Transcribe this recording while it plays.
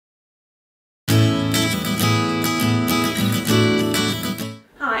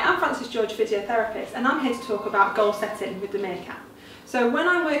George, physiotherapist, and I'm here to talk about goal setting with the Meerkat. So when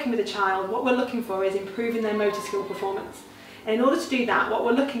I'm working with a child, what we're looking for is improving their motor skill performance. And in order to do that, what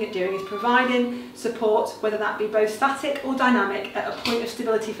we're looking at doing is providing support, whether that be both static or dynamic, at a point of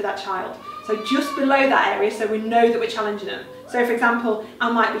stability for that child. So just below that area, so we know that we're challenging them. So for example,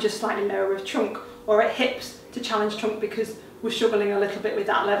 I might be just slightly lower with trunk, or at hips to challenge trunk because we're struggling a little bit with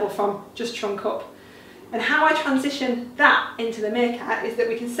that level from just trunk up. And how I transition that into the Meerkat is that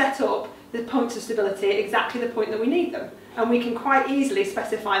we can set up the points of stability at exactly the point that we need them. And we can quite easily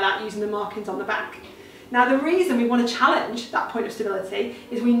specify that using the markings on the back. Now the reason we want to challenge that point of stability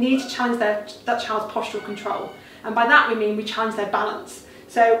is we need to challenge that child's postural control. And by that we mean we challenge their balance.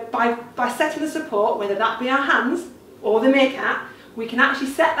 So by setting the support, whether that be our hands or the Meerkat, we can actually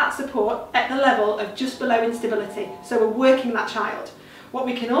set that support at the level of just below instability. So we're working that child. What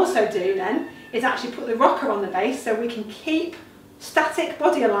we can also do then is actually put the rocker on the base so we can keep static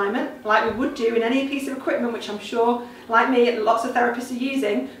body alignment like we would do in any piece of equipment, which I'm sure, like me, lots of therapists are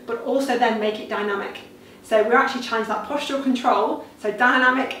using, but also then make it dynamic. So we're actually challenging that postural control, so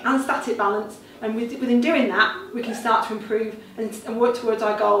dynamic and static balance, and within doing that we can start to improve and work towards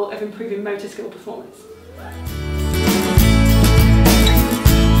our goal of improving motor skill performance.